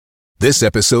This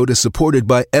episode is supported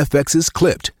by FX's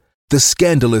Clipped, the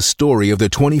scandalous story of the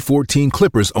 2014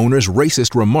 Clippers owner's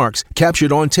racist remarks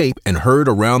captured on tape and heard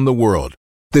around the world.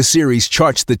 The series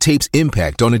charts the tape's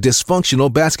impact on a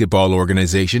dysfunctional basketball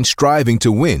organization striving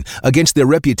to win against their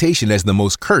reputation as the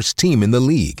most cursed team in the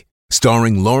league.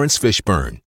 Starring Lawrence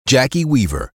Fishburne, Jackie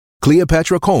Weaver,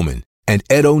 Cleopatra Coleman, and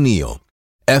Ed O'Neill.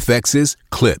 FX's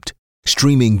Clipped,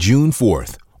 streaming June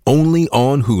 4th, only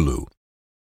on Hulu.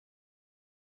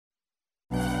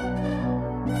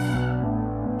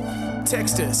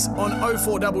 Text us on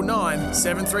 0499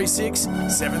 736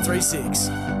 736.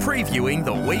 Previewing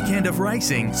the weekend of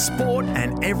racing, sport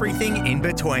and everything in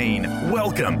between.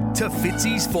 Welcome to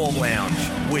Fitzy's Form Lounge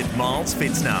with Miles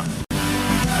Fitzner.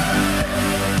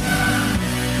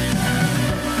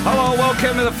 Hello,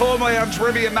 welcome to the Form Lounge.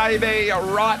 Riviera maybe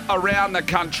right around the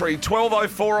country.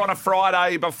 12:04 on a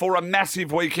Friday before a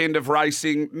massive weekend of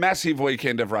racing. Massive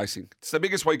weekend of racing. It's the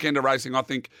biggest weekend of racing, I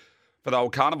think, for the whole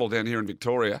carnival down here in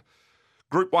Victoria.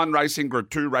 Group 1 racing, Group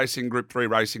 2 racing, Group 3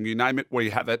 racing, you name it,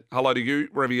 we have it. Hello to you,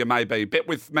 wherever you may be. Bet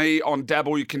with me on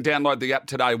Dabble. You can download the app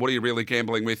today. What are you really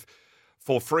gambling with?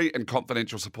 For free and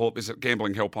confidential support, visit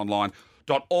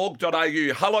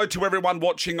gamblinghelponline.org.au. Hello to everyone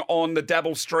watching on the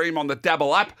Dabble stream, on the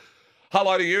Dabble app.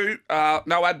 Hello to you.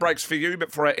 No ad breaks for you,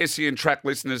 but for our SEN track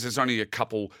listeners, there's only a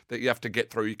couple that you have to get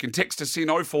through. You can text us in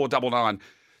 0499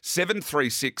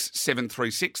 736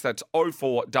 736. That's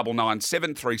 0499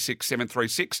 736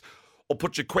 736. Or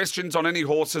put your questions on any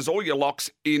horses or your locks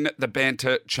in the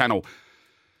banter channel.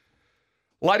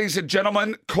 Ladies and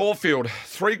gentlemen, Caulfield,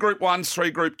 3 Group 1s, 3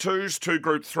 Group 2s, 2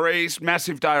 Group 3s,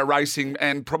 massive day of racing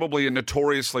and probably a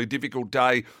notoriously difficult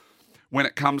day when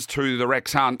it comes to the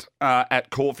Rex Hunt at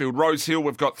Caulfield. Rose Hill,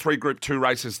 we've got 3 Group 2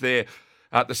 races there,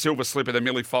 the Silver Slipper, the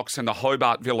Millie Fox and the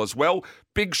Hobartville as well.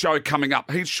 Big show coming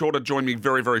up. Heath Shaw to join me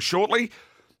very, very shortly,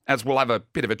 as we'll have a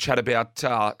bit of a chat about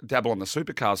Dabble on the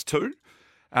supercars too.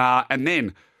 And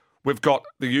then we've got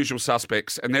the usual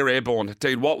suspects, and they're airborne.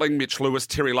 Dean Watling, Mitch Lewis,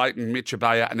 Terry Layton, Mitch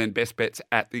Abaya, and then best bets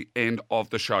at the end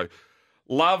of the show.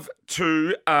 Love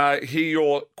to hear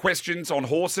your questions on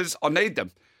horses. I need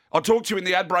them. I'll talk to you in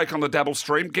the ad break on the Dabble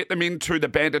stream. Get them into the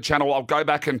banter channel. I'll go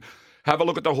back and have a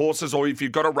look at the horses, or if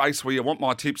you've got a race where you want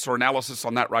my tips or analysis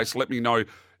on that race, let me know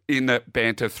in the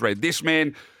banter thread. This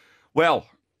man, well,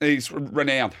 he's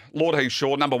renowned. Lord Heath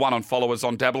Shaw, number 1 on followers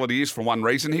on Dabble. He is for one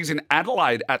reason. He's in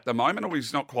Adelaide at the moment. Oh,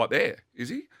 he's not quite there, is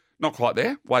he? Not quite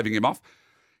there. Waving him off.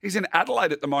 He's in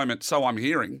Adelaide at the moment, so I'm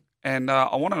hearing. And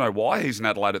I want to know why he's in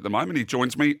Adelaide at the moment. He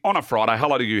joins me on a Friday.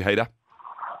 Hello to you, Heater.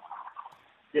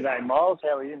 G'day, Miles.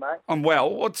 How are you, mate? I'm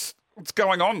well. What's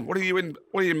going on? What are you in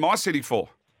my city for?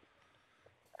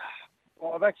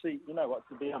 Well, I've actually, you know what,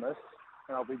 to be honest,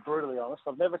 and I'll be brutally honest,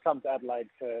 I've never come to Adelaide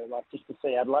for, just to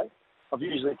see Adelaide. I've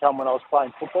usually come when I was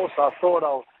playing football, so I thought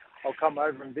I'll come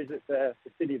over and visit the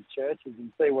City of Churches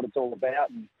and see what it's all about.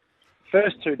 And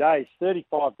first 2 days,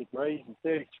 35 degrees and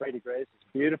 33 degrees. It's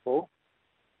beautiful.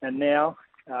 And now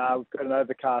we've got an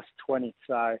overcast 20.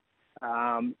 So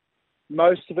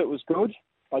most of it was good.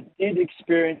 I did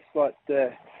experience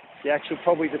the actual,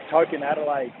 probably the token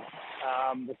Adelaide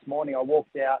this morning. I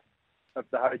walked out of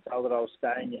the hotel that I was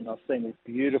staying in. I've seen this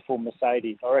beautiful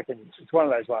Mercedes. I reckon it's one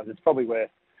of those ones. It's probably worth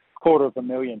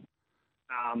 $250,000.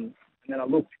 And then I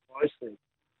looked closely,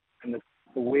 and the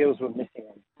wheels were missing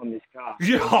on this car.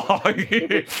 It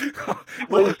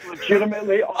was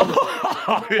legitimately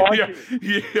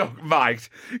mate,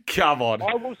 come on.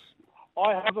 I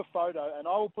have a photo, and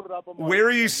I will put it up on my... Where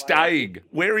are you staying?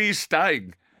 Where are you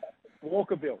staying?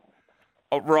 Walkerville.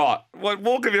 Oh, right. Well,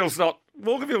 Walkerville's not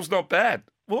bad.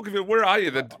 Walkerville, where are you?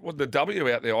 The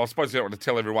W out there. I suppose you don't want to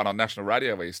tell everyone on national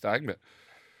radio where you're staying, but...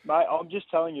 Mate, I'm just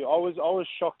telling you, I was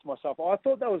shocked myself. I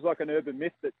thought that was like an urban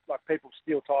myth that people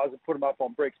steal tyres and put them up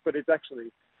on bricks, but they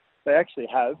actually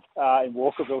have in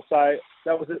Walkerville. So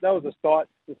that was a sight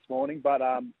this morning. But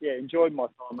enjoyed my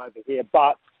time over here.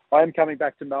 But I am coming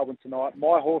back to Melbourne tonight.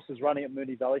 My horse is running at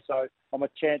Moonee Valley, so I'm a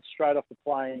chance straight off the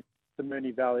plane to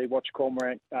Moonee Valley. Watch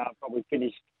Cormorant probably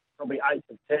finish 8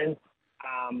 to 10.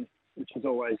 Which is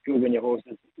always good when your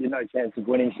horses, no chance of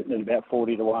winning, sitting at about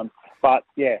 40 to 1. But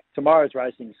yeah, tomorrow's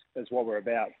racing is what we're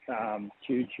about.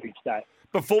 Huge day.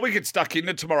 Before we get stuck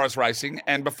into tomorrow's racing,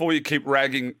 and before you keep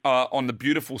ragging on the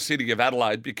beautiful city of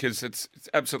Adelaide, because it's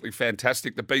absolutely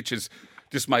fantastic, the beaches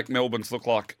just make Melbourne's look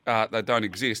like they don't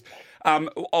exist. I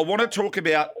want to talk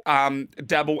about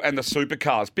Dabble and the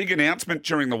supercars. Big announcement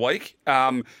during the week.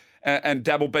 And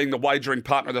Dabble being the wagering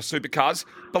partner of the supercars.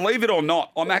 Believe it or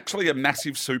not, I'm actually a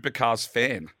massive supercars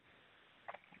fan.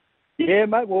 Yeah,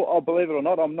 mate. Well, I'll believe it or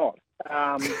not, I'm not.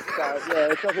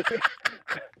 It's obviously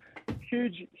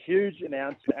huge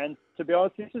announcement. And to be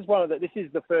honest, this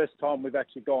is the first time we've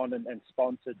actually gone and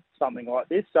sponsored something like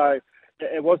this. So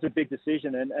it was a big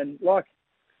decision, and like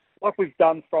we've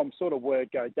done from sort of word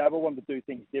go, Dabble wanted to do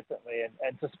things differently,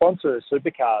 and to sponsor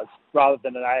supercars rather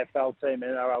than an AFL team, an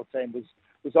NRL team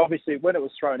was obviously, when it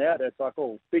was thrown out, it's like,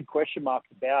 oh, big question marks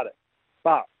about it.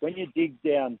 But when you dig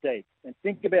down deep and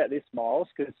think about this, Miles,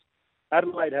 because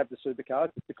Adelaide have the supercars,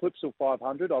 it's the Clipsal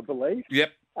 500, I believe.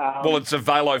 Yep. Well, it's a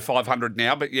Velo 500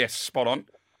 now, but yes, spot on.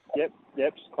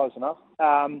 Yep, close enough.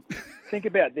 Think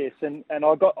about this, and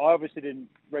I obviously didn't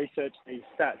research these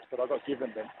stats, but I got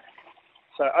given them.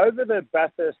 So over the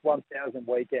Bathurst 1000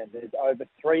 weekend, there's over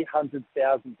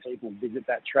 300,000 people visit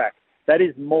that track. That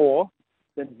is more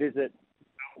than visit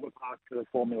Albert Park for the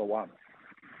Formula One.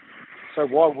 So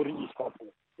why wouldn't you sponsor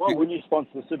it? Why wouldn't you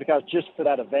sponsor the supercars just for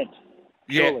that event?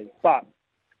 Surely. Yeah. But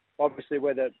obviously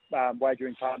we're the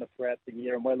wagering partner throughout the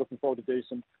year, and we're looking forward to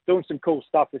doing some cool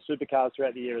stuff with supercars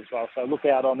throughout the year as well. So look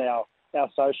out on our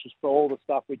socials for all the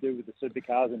stuff we do with the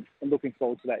supercars, and looking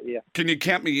forward to that year. Can you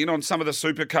count me in on some of the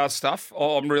supercar stuff?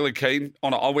 Oh, I'm really keen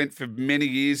on it. I went for many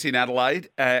years in Adelaide,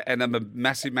 and I'm a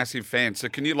massive, massive fan. So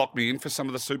can you lock me in for some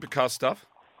of the supercar stuff?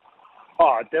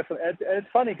 Oh, definitely. And it's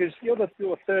funny because you're the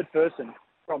third person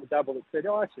from Double that said,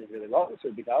 I actually really like the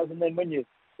supercars. And then when it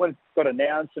got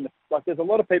announced, and like there's a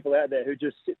lot of people out there who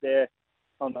just sit there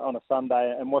on a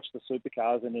Sunday and watch the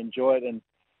supercars and enjoy it. And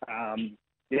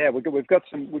we've got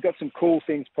some cool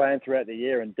things planned throughout the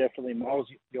year, and definitely, Miles,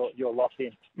 you're locked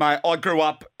in. Mate, I grew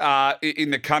up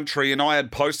in the country, and I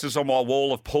had posters on my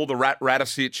wall of Paul the Rat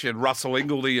Radisich and Russell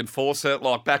Ingledy and Fawcett,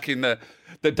 like back in the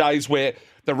days where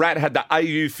the Rat had the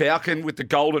AU Falcon with the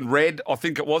gold and red. I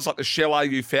think it was like the Shell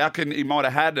AU Falcon he might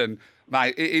have had, and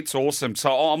mate, it's awesome. So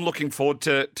I'm looking forward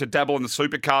to Dabble in the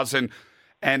supercars and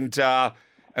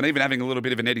even having a little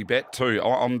bit of an Eddie bet too.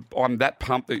 I'm that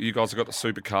pumped that you guys have got the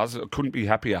supercars. I couldn't be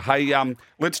happier. Hey,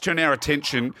 let's turn our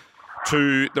attention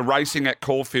to the racing at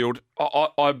Caulfield.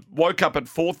 I woke up at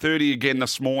 4:30 again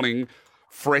this morning,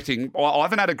 fretting. I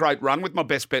haven't had a great run with my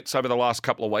best bets over the last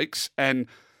couple of weeks, and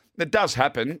it does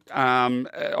happen.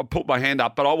 I put my hand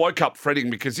up, but I woke up fretting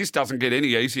because this doesn't get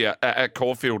any easier at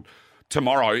Caulfield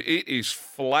tomorrow. It is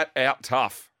flat out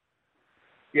tough.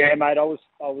 Yeah, mate, I was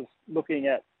looking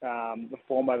at the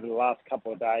form over the last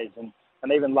couple of days, and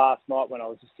even last night when I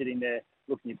was just sitting there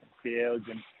looking at the fields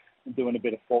and doing a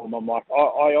bit of form, I'm like,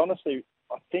 I honestly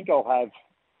think I'll have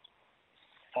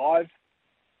 5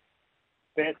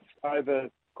 bets over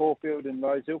Caulfield and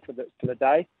Rosehill for the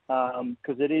day,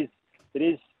 because it is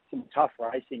some tough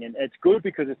racing, and it's good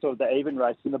because it's sort of the even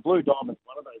race, and the Blue Diamond's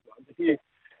one of those ones. If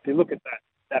you look at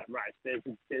that race,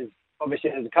 there's obviously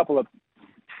a couple of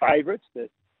favourites that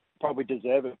probably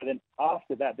deserve it, but then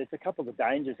after that there's a couple of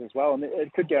dangers as well, and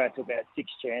it could go out to about 6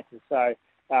 chances. So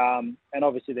and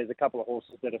obviously there's a couple of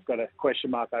horses that have got a question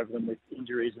mark over them with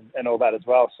injuries and all that as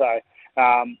well. So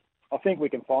I think we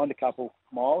can find a couple,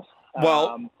 Miles,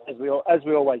 as we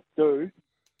always do.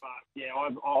 But yeah,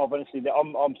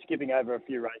 I'm skipping over a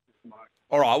few races tomorrow.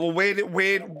 All right. Well,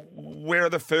 where are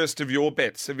the first of your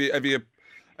bets? Have you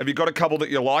got a couple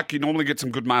that you like? You normally get some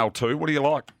good mail too. What do you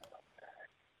like?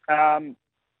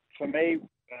 For me,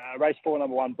 race 4,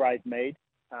 number 1, Brave Mead.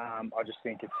 I just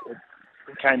think it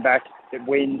came back. It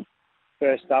wins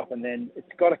first up, and then it's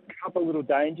got a couple of little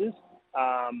dangers. But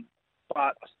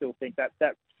I still think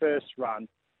that first run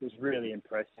was really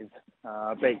impressive.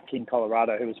 Beat King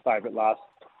Colorado, who was favourite last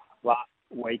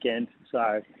weekend.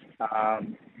 So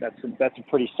that's a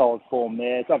pretty solid form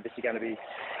there. It's obviously going to be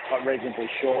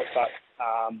reasonably short, but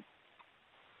I'm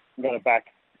going to back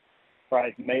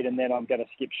Brave Mead, and then I'm going to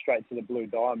skip straight to the Blue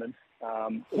Diamond.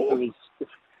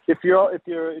 If you're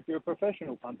a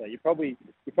professional punter, you probably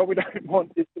don't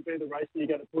want this to be the race that you're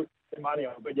going to put your money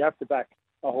on, but you have to back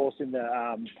a horse in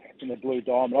the Blue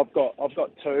Diamond. I've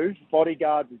got 2.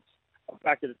 Bodyguard, I've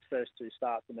backed it its first 2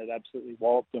 starts, and it absolutely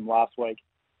walloped them last week,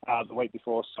 the week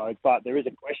before. So, but there is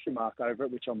a question mark over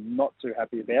it, which I'm not too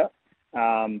happy about.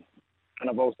 And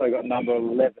I've also got number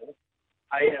 11,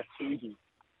 Ayasugi.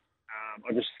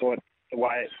 I just thought the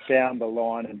way it found the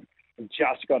line and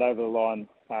just got over the line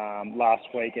last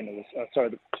week, and it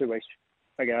was 2 weeks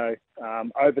ago,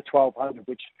 over 1,200,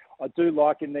 which I do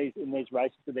like in these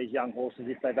races for these young horses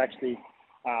if they've actually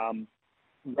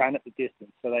ran at the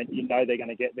distance, so they're going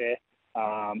to get there,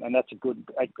 and that's a good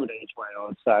each way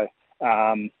on. So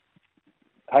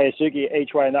Hayasugi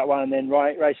each way in that one, and then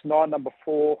race 9, number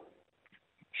 4,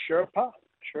 Sherpa.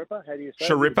 How do you say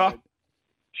Sherpa?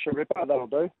 Sherpa, that'll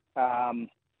do.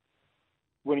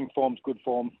 Winning form's good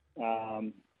form.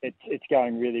 It's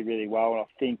going really, really well, and I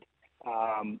think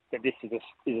that this is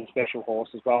a special horse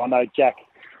as well. I know Jack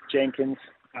Jenkins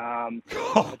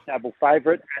a double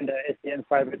favourite and a SEN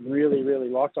favourite really, really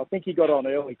liked. I think he got on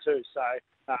early too, so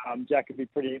Jack would be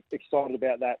pretty excited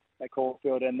about that at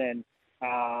Caulfield. And then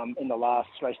in the last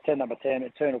race, 10, number 10,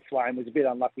 Eternal Flame was a bit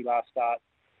unlucky last start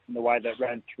in the way that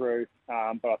ran through,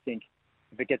 but I think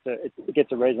if it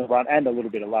gets a reasonable run and a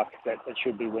little bit of luck, that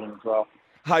should be winning as well.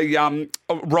 Hey,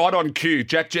 right on cue,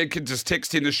 Jack Jenkins has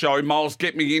texted in the show. Miles,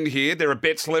 get me in here. There are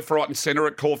bets left, right and centre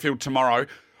at Caulfield tomorrow.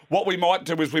 What we might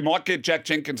do is we might get Jack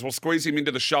Jenkins. We'll squeeze him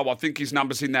into the show. I think his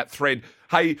number's in that thread.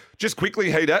 Hey, just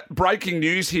quickly, Heater, breaking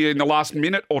news here in the last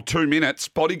minute or 2 minutes.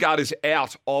 Bodyguard is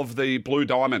out of the Blue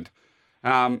Diamond.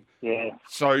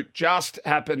 So just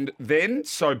happened then.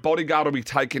 So Bodyguard will be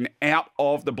taken out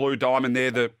of the Blue Diamond there,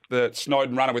 the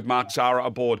Snowden runner with Mark Zara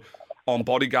aboard on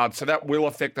Bodyguard. So that will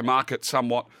affect the market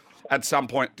somewhat at some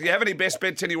point. Do you have any best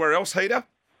bets anywhere else, Heater?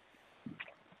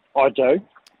 I do.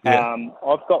 Yeah.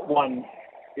 I've got one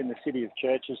in the City of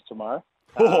Churches tomorrow.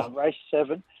 Race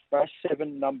 7,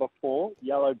 number 4,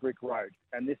 Yellow Brick Road.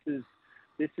 And this has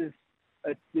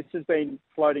been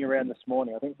floating around this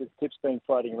morning. I think the tip's been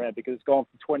floating around because it's gone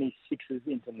from 26s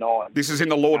into 9. This is in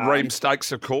the Lord Ream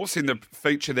Stakes, of course, in the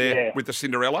feature there with the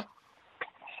Cinderella.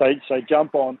 So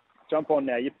jump on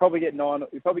now. You probably get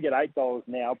 $8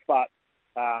 now, but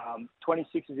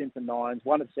 26s into 9s.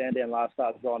 One at Sandown last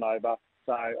start has gone over.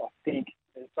 So I think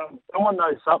someone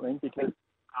knows something because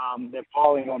they're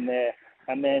piling on there.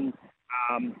 And then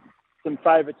some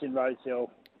favourites in Rosehill.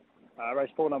 Race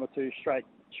 4, number 2, Straight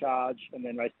Charge, and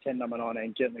then race 10, number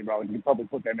 19, Gently Rolling. You can probably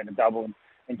put them in a double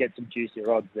and get some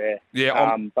juicier odds there. Yeah,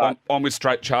 I'm with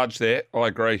Straight Charge there. I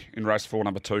agree in race 4,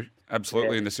 number 2.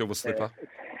 Absolutely, in the Silver Slipper.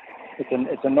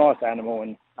 It's a nice animal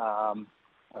and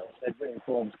it's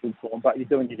good form, but you're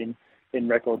doing it in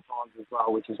record times as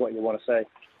well, which is what you want to see.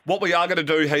 What we are going to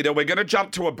do, Heater, we're going to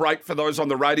jump to a break for those on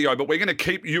the radio, but we're going to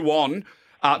keep you on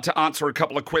to answer a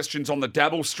couple of questions on the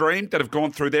Dabble stream that have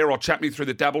gone through there, or chat me through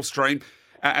the Dabble stream,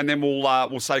 and then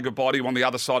we'll say goodbye to you on the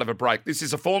other side of a break. This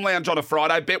is a Form Lounge on a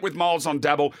Friday. Bet with Miles on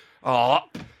Dabble.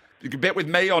 You can bet with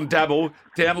me on Dabble.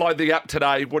 Download the app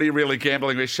today. What are you really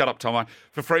gambling with? Shut up, Tomo.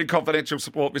 For free confidential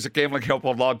support, visit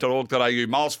gamblinghelponline.org.au.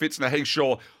 Miles Fitz and Heath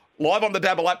Shaw live on the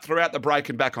Dabble app throughout the break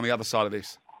and back on the other side of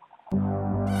this.